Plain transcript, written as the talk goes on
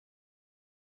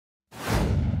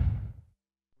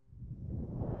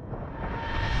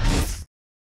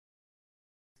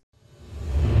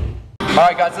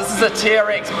Alright guys, this is a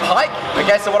TRX Pike.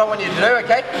 Okay, so what I want you to do,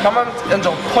 okay, come into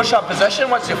a push-up position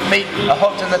once your feet are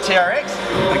hooked in the TRX.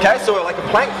 Okay, so we're like a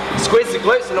plank, squeeze the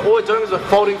glutes, and all we're doing is we're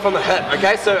folding from the hip.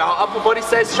 Okay, so our upper body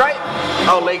stays straight,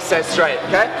 our legs stay straight.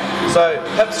 Okay, so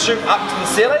hips shoot up to the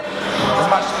ceiling as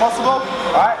much as possible.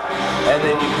 Alright, and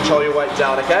then you control your weight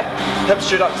down. Okay, hips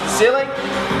shoot up to the ceiling,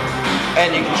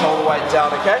 and you control the weight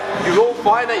down, okay? You will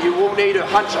find that you will need to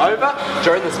hunch over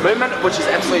during this movement, which is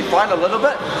absolutely fine a little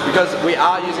bit, because we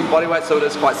are using body weight, so it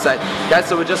is quite safe. Okay,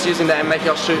 so we're just using that and making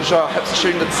sure our hips are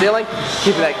shooting to the ceiling,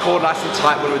 keeping that core nice and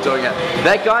tight when we're doing it.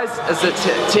 That, guys, is the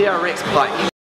TRX Pike.